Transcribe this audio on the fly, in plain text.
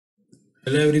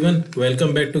Hello everyone,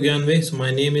 welcome back to Gyanway. So my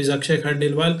name is Akshay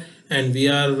Khandelwal and we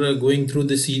are going through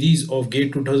the series of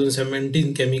GATE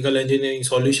 2017 Chemical Engineering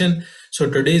Solution. So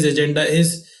today's agenda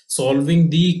is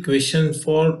solving the question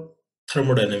for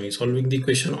thermodynamics, solving the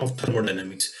question of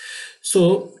thermodynamics.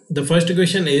 So the first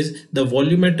question is the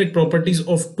volumetric properties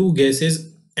of two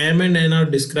gases M and N are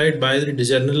described by the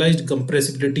generalized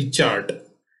compressibility chart,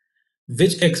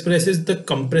 which expresses the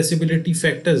compressibility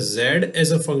factor Z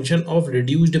as a function of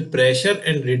reduced pressure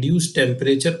and reduced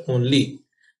temperature only.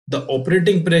 The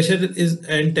operating pressure is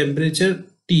and temperature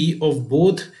T of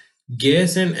both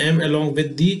gas and M along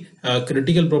with the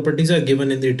critical properties are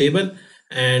given in the table,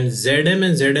 and Zm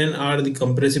and Zn are the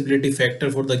compressibility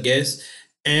factor for the gas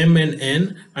M and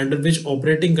N under which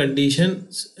operating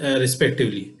conditions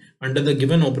respectively, under the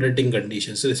given operating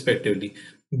conditions respectively.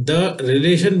 The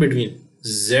relation between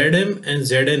Zm and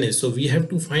Zn is, so we have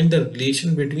to find the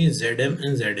relation between Zm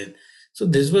and Zn. So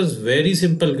this was very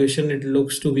simple question. It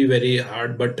looks to be very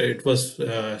hard, but it was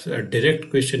a direct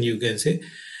question, you can say.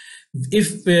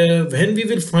 If when we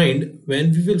will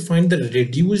find the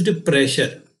reduced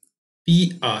pressure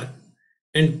PR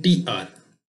and TR,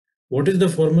 what is the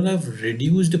formula of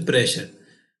reduced pressure?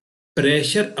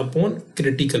 Pressure upon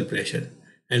critical pressure,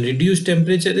 and reduced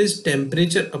temperature is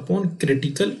temperature upon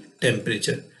critical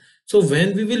temperature. So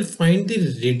when we will find the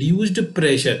reduced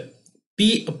pressure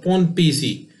P upon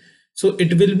PC, so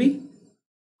it will be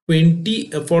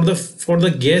 20 for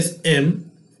the gas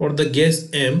M. For the gas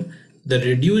M, the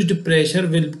reduced pressure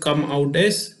will come out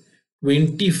as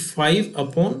 25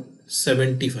 upon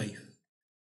 75.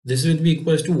 This will be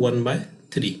equals to 1 by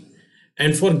 3.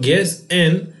 And for gas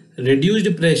N,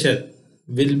 reduced pressure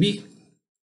will be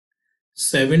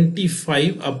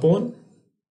 75 upon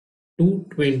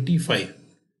 225.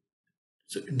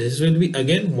 So this will be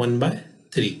again 1 by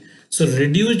 3. So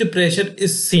reduced pressure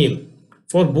is same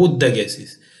for both the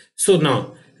gases. So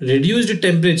now reduced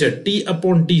temperature T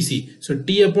upon Tc. So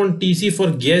T upon Tc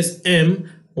for gas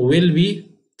M will be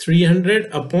 300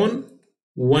 upon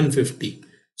 150.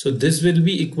 So this will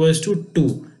be equals to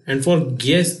 2. And for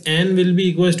gas N will be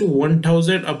equals to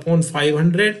 1000 upon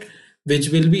 500, which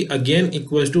will be again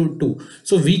equals to 2.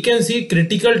 So we can see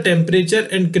critical temperature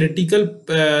and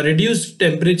reduced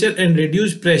temperature and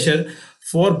reduced pressure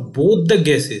for both the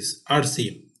gases are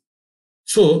same.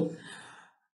 So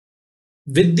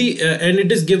with the and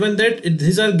it is given that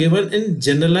these are given in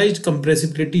generalized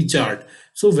compressibility chart.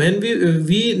 So when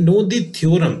we know the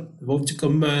theorem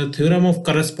of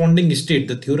corresponding state,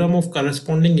 the theorem of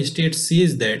corresponding state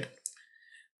says that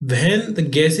when the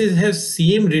gases have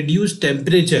same reduced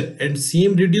temperature and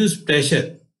same reduced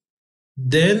pressure,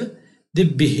 then they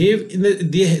behave in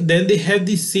then they have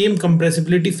the same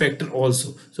compressibility factor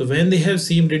also. So when they have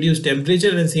same reduced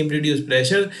temperature and same reduced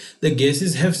pressure, the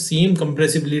gases have same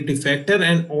compressibility factor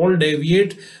and all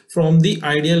deviate from the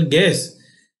ideal gas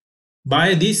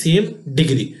by the same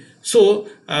degree. So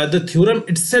the theorem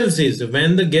itself says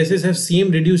when the gases have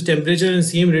same reduced temperature and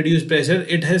same reduced pressure,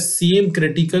 it has same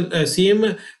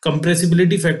same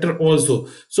compressibility factor also.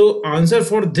 So answer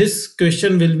for this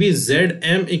question will be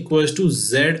Zm equals to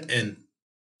Zn.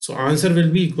 So answer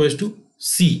will be equals to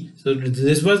C. So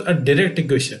this was a direct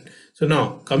equation. So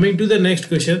now coming to the next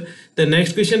question. The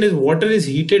next question is water is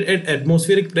heated at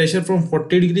atmospheric pressure from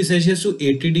 40 degrees Celsius to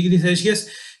 80 degrees Celsius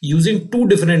using two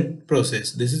different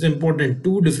process. This is important,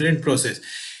 two different process.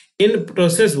 In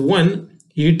process 1,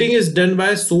 heating is done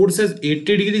by source as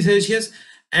 80 degrees Celsius,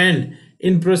 and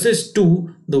in process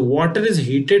 2, the water is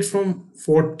heated from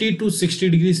 40 to 60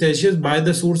 degrees Celsius by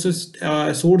the source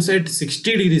at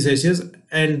 60 degrees Celsius,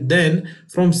 and then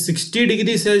from 60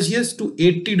 degrees Celsius to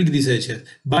 80 degrees Celsius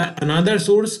by another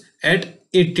source at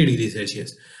 80 degrees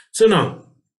Celsius. So now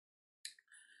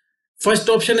first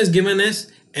option is given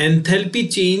as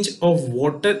enthalpy change of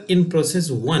water in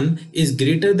process 1 is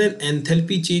greater than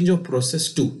enthalpy change of process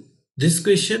 2. This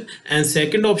question, and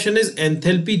second option is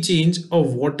enthalpy change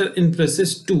of water in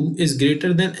process 2 is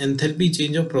greater than enthalpy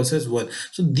change of process 1.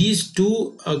 So these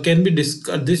two can be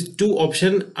discussed. These two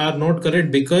options are not correct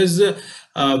because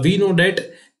we know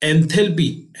that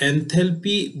enthalpy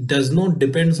does not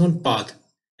depends on path.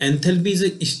 Enthalpy is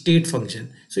a state function,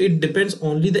 so it depends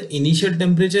only the initial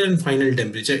temperature and final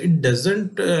temperature. It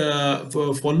doesn't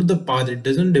follow the path. It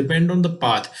doesn't depend on the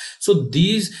path. So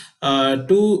these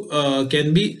two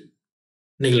can be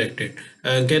neglected,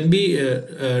 can be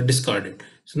discarded.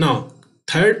 So now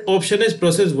third option is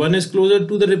process 1 is closer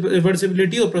to the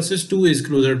reversibility or process 2 is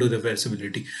closer to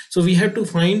reversibility. So we have to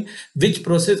find which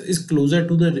process is closer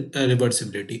to the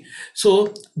reversibility.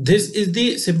 So this is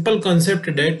the simple concept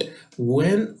that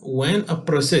when a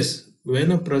process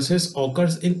when a process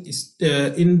occurs in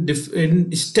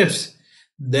steps,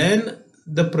 then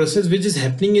the process which is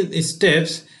happening in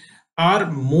steps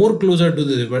are more closer to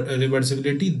the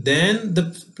reversibility than the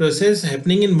process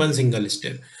happening in one single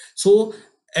step. So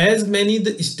as many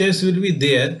the steps will be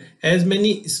there, as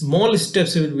many small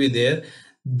steps will be there,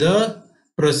 the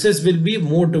process will be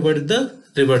more toward the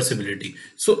reversibility.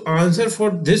 So answer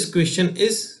for this question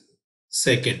is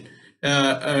second.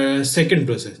 Second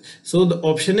process. So the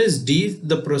option is D,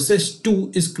 the process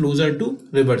 2 is closer to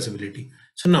reversibility.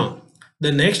 So now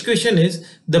the next question is,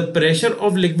 the pressure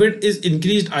of liquid is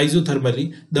increased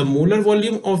isothermally, the molar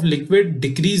volume of liquid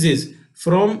decreases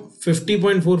from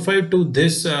 50.45 to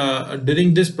this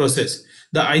during this process.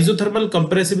 The isothermal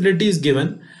compressibility is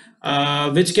given,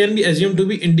 which can be assumed to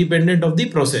be independent of the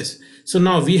process. So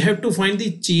now we have to find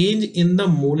the change in the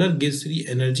molar gas free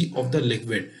energy of the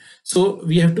liquid. So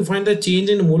we have to find the change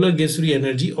in molar gas free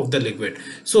energy of the liquid.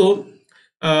 So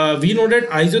we know that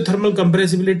isothermal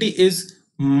compressibility is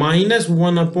minus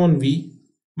 1 upon V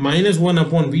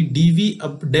dV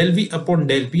del V upon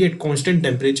del P at constant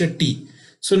temperature T.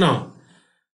 So now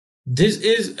this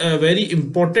is a very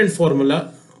important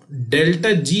formula.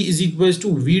 Delta G is equals to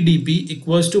VdP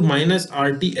equals to minus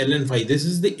RT ln phi. This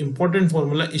is the important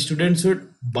formula. Students should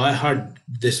by heart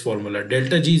this formula.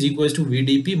 Delta G is equals to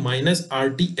VdP minus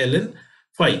RT ln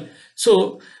phi.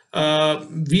 So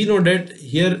we know that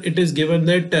here it is given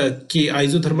that K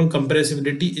isothermal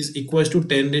compressibility is equals to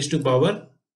 10 raised to power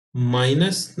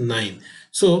minus 9.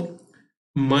 So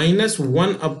minus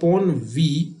 1 upon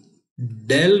V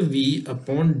del V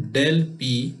upon del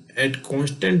P at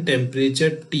constant temperature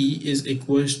T is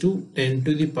equals to 10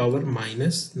 to the power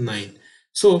minus 9.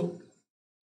 So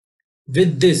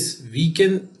with this we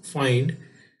can find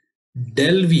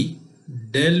del V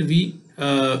will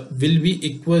be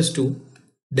equals to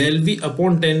del V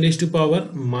upon 10 raised to power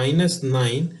minus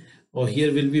 9, or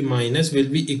here will be minus, will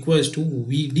be equals to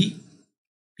V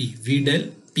del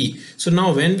P. So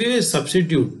now when we will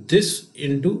substitute this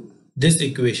into this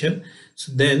equation,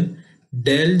 so then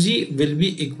del G will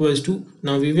be equals to,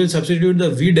 now we will substitute the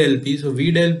V del P, so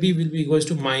V del P will be equals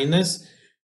to minus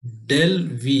del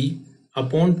V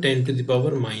upon 10 to the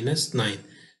power minus 9.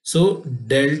 So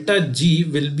delta G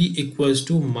will be equals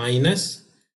to minus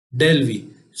del V,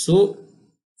 so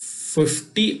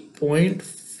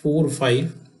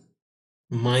 50.45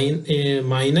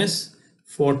 minus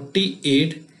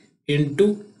 48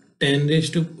 into 10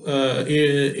 raised to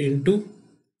into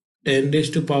 10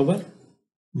 raised to power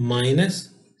minus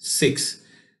 6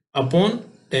 upon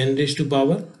 10 raised to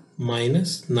power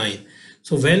minus 9.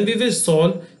 So when we will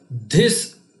solve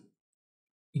this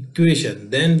equation,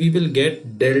 then we will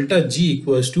get delta G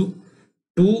equals to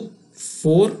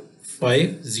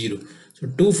 2450. So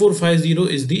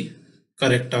 2450 is the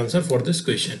correct answer for this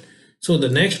question. So the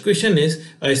next question is,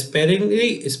 a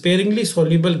sparingly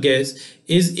soluble gas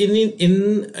is in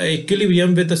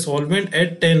equilibrium with a solvent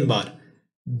at 10 bar.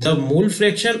 The mole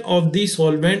fraction of the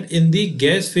solvent in the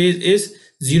gas phase is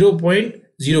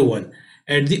 0.01.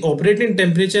 At the operating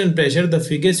temperature and pressure, the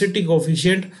fugacity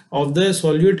coefficient of the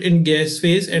solute in gas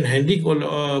phase and Henry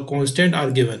constant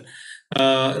are given.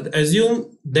 Assume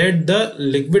that the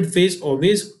liquid phase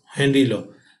obeys Henry law.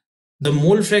 The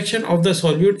mole fraction of the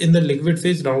solute in the liquid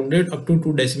phase rounded up to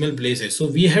 2 decimal places. So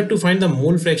we have to find the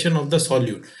mole fraction of the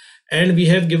solute, and we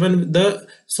have given the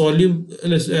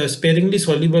sparingly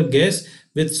soluble gas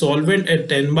with solvent at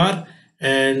 10 bar,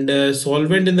 and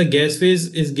solvent in the gas phase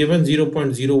is given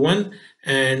 0.01,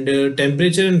 and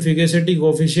temperature and fugacity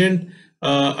coefficient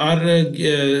are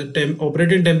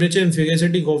operating temperature and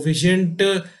fugacity coefficient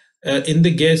in the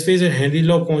gas phase and Henry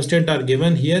law constant are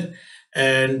given here,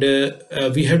 and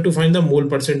we have to find the mole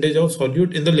percentage of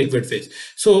solute in the liquid phase.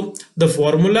 So the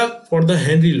formula for the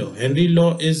Henry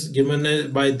law is given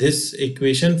by this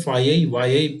equation: phi I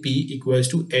yi p equals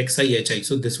to xi hi.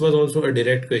 So this was also a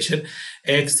direct question.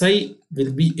 Xi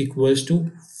will be equals to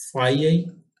phi I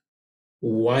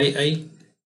yi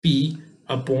p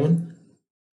upon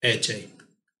hi.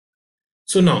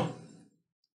 So now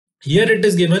here it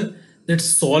is given that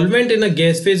solvent in a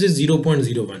gas phase is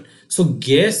 0.01. So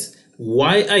gas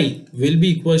yi will be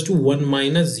equals to 1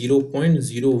 minus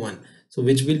 0.01, so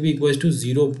which will be equals to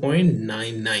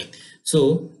 0.99.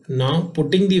 So now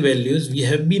putting the values, we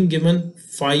have been given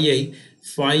phi I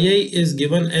is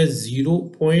given as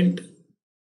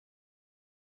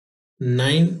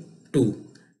 0.92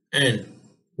 and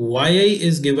yi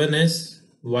is given as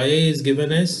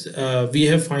we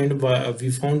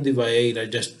found the yi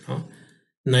just now,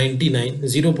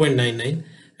 0.99,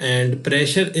 and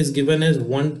pressure is given as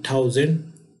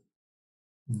 1000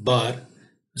 bar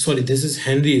sorry, this is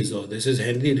Henry's law. This is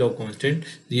Henry law constant.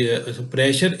 So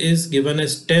pressure is given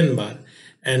as 10 bar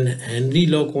and Henry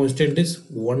law constant is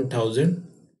 1000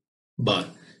 bar.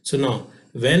 So now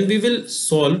when we will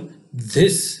solve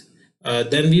this,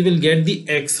 then we will get the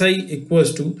xi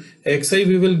equals to xi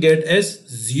we will get as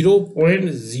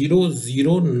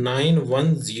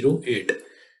 0.009108.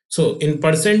 So in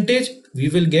percentage we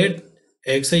will get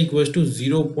xi equals to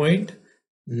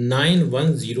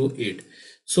 0.9108.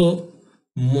 So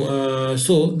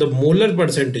the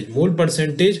mole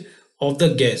percentage of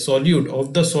the gas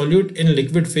solute in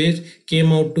liquid phase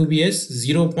came out to be as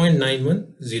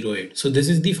 0.9108. So this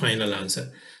is the final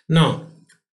answer. Now,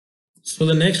 so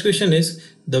the next question is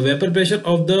the vapor pressure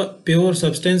of the pure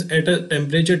substance at a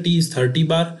temperature T is 30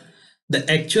 bar. The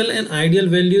actual and ideal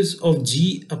values of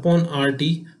G upon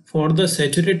RT for the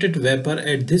saturated vapor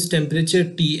at this temperature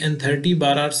T and 30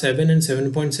 bar are 7 and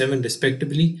 7.7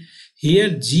 respectively. Here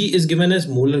G is given as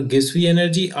molar gas free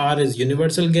energy, R is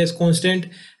universal gas constant,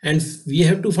 and we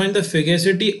have to find the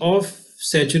fugacity of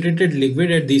saturated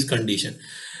liquid at these conditions.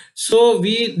 So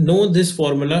we know this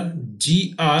formula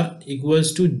GR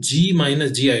equals to G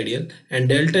minus G ideal and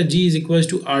delta G is equals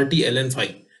to RT ln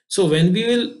phi. So when we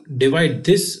will divide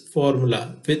this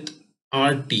formula with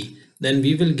RT, then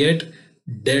we will get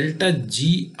delta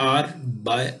GR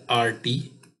by RT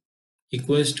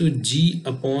equals to G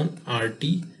upon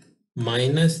RT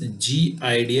minus G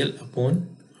ideal upon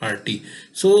RT.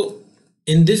 So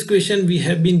in this question we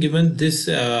have been given this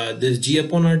this G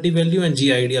upon RT value and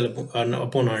G ideal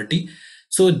upon RT.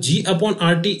 So G upon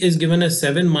RT is given as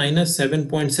 7 minus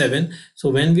 7.7. So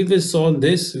when we will solve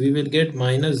this, we will get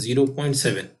minus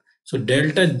 0.7. So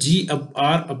delta G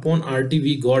R upon RT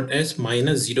we got as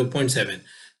minus 0.7.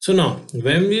 So now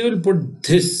when we will put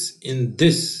this in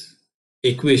this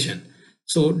equation,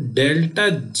 so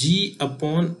delta G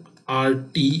upon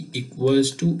RT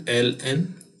equals to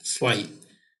ln phi.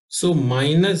 So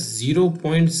minus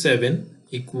 0.7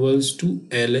 equals to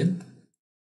ln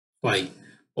phi,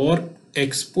 or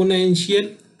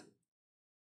exponential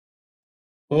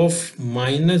of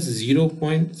minus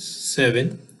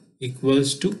 0.7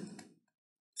 equals to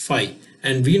phi,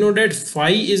 and we know that phi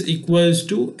is equals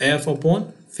to F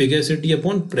upon fugacity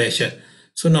upon pressure.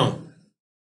 So now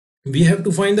we have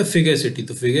to find the fugacity.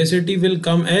 The fugacity will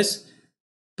come as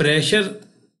pressure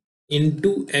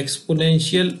into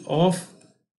exponential of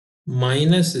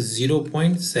minus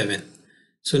 0.7.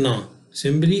 So now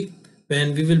simply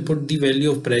when we will put the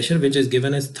value of pressure, which is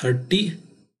given as 30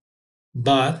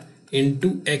 bar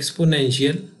into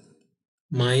exponential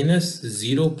minus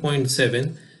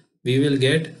 0.7, we will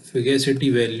get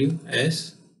fugacity value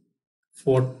as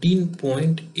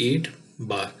 14.8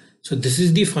 bar. So this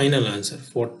is the final answer,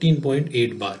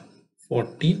 14.8 bar.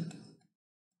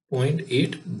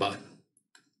 14.8 bar.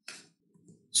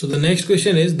 So the next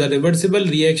question is the reversible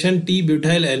reaction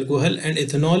T-butyl alcohol and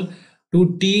ethanol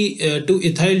to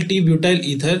ethyl T-butyl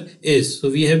ether is. So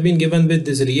we have been given with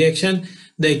this reaction.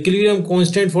 The equilibrium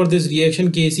constant for this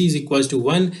reaction Kc is equals to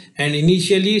 1, and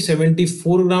initially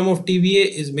 74 gram of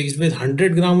TBA is mixed with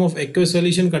 100 gram of aqueous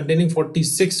solution containing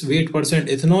 46 weight percent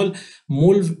ethanol.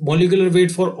 Molecular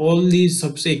weight for all these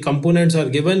components are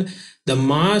given. The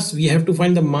mass, we have to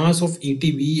find the mass of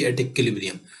ETBE at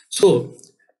equilibrium. So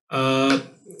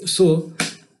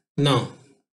now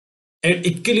at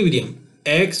equilibrium,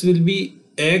 X will be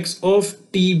X of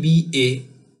TBA,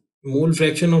 mole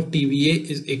fraction of TBA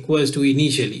is equals to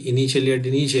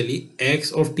initially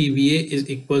X of TBA is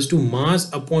equals to mass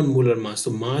upon molar mass.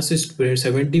 So mass is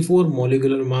 74,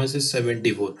 molecular mass is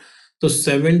 74. So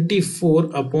 74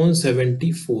 upon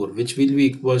 74, which will be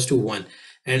equals to 1,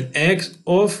 and X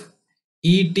of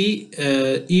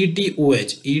ETOH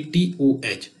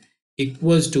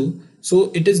equals to,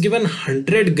 so it is given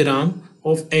 100 gram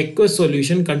of aqueous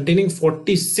solution containing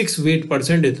 46 weight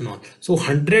percent ethanol. So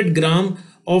 100 gram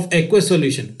of aqueous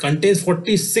solution contains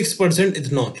 46%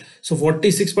 ethanol. So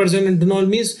 46% ethanol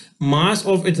means mass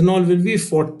of ethanol will be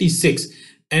 46,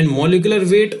 and molecular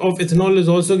weight of ethanol is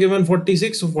also given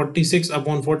 46. So 46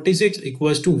 upon 46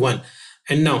 equals to 1.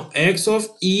 And now X of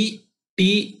ETBE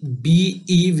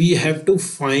we have to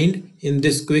find in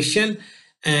this question,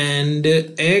 and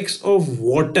X of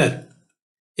water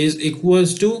is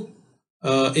equals to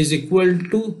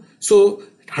so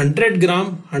 100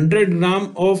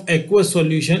 gram of aqueous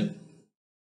solution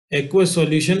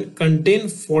contain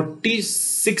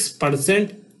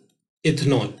 46%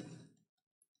 ethanol.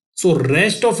 So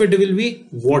rest of it will be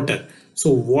water.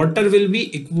 So water will be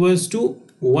equals to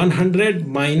 100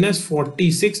 minus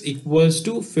 46 equals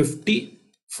to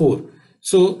 54.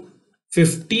 So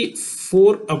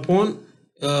 54 upon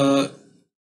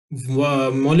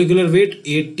molecular weight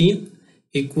 18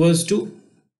 equals to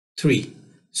 3.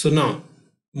 So now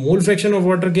mole fraction of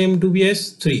water came to be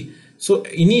as 3. So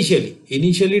initially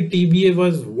TBA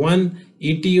was 1,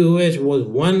 ETOH was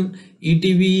 1,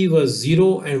 ETB was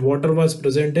 0, and water was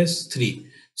present as 3.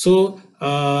 So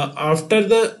after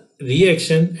the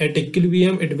reaction at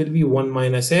equilibrium, it will be 1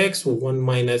 minus x, 1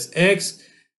 minus x,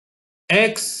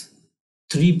 x,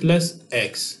 3 plus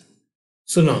x.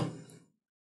 So now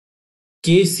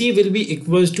Kc will be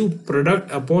equals to product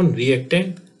upon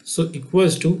reactant. So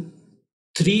equals to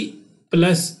 3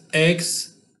 plus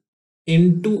x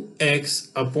into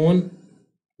x upon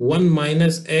 1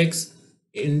 minus x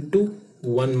into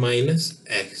 1 minus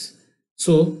x.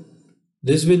 So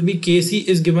this will be Kc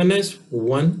is given as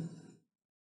 1.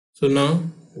 So now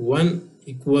 1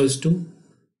 equals to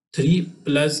 3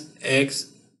 plus x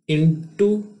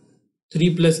into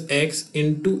 3 plus x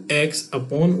into x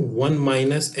upon 1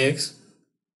 minus x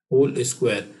whole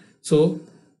square. So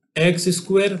x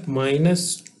square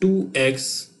minus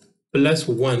 2x plus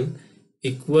 1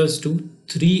 equals to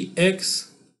 3x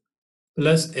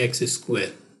plus x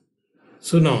square.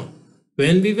 So now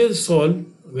when we will solve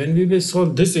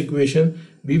this equation,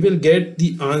 we will get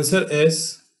the answer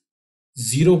as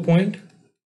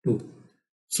 0.2.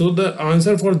 So the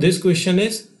answer for this question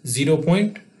is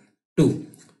 0.2.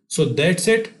 So that's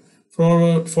it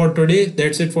for today.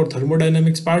 That's it for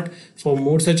thermodynamics part. For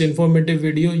more such informative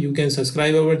video, you can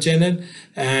subscribe our channel,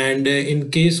 and in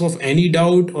case of any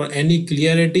doubt or any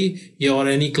clarity or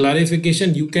any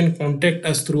clarification, you can contact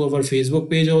us through our Facebook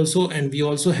page also, and we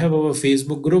also have our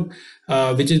Facebook group,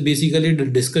 which is basically the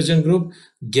discussion group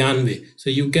Gyanve. So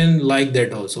you can like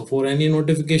that also. For any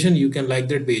notification, you can like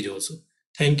that page also.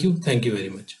 Thank you very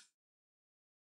much.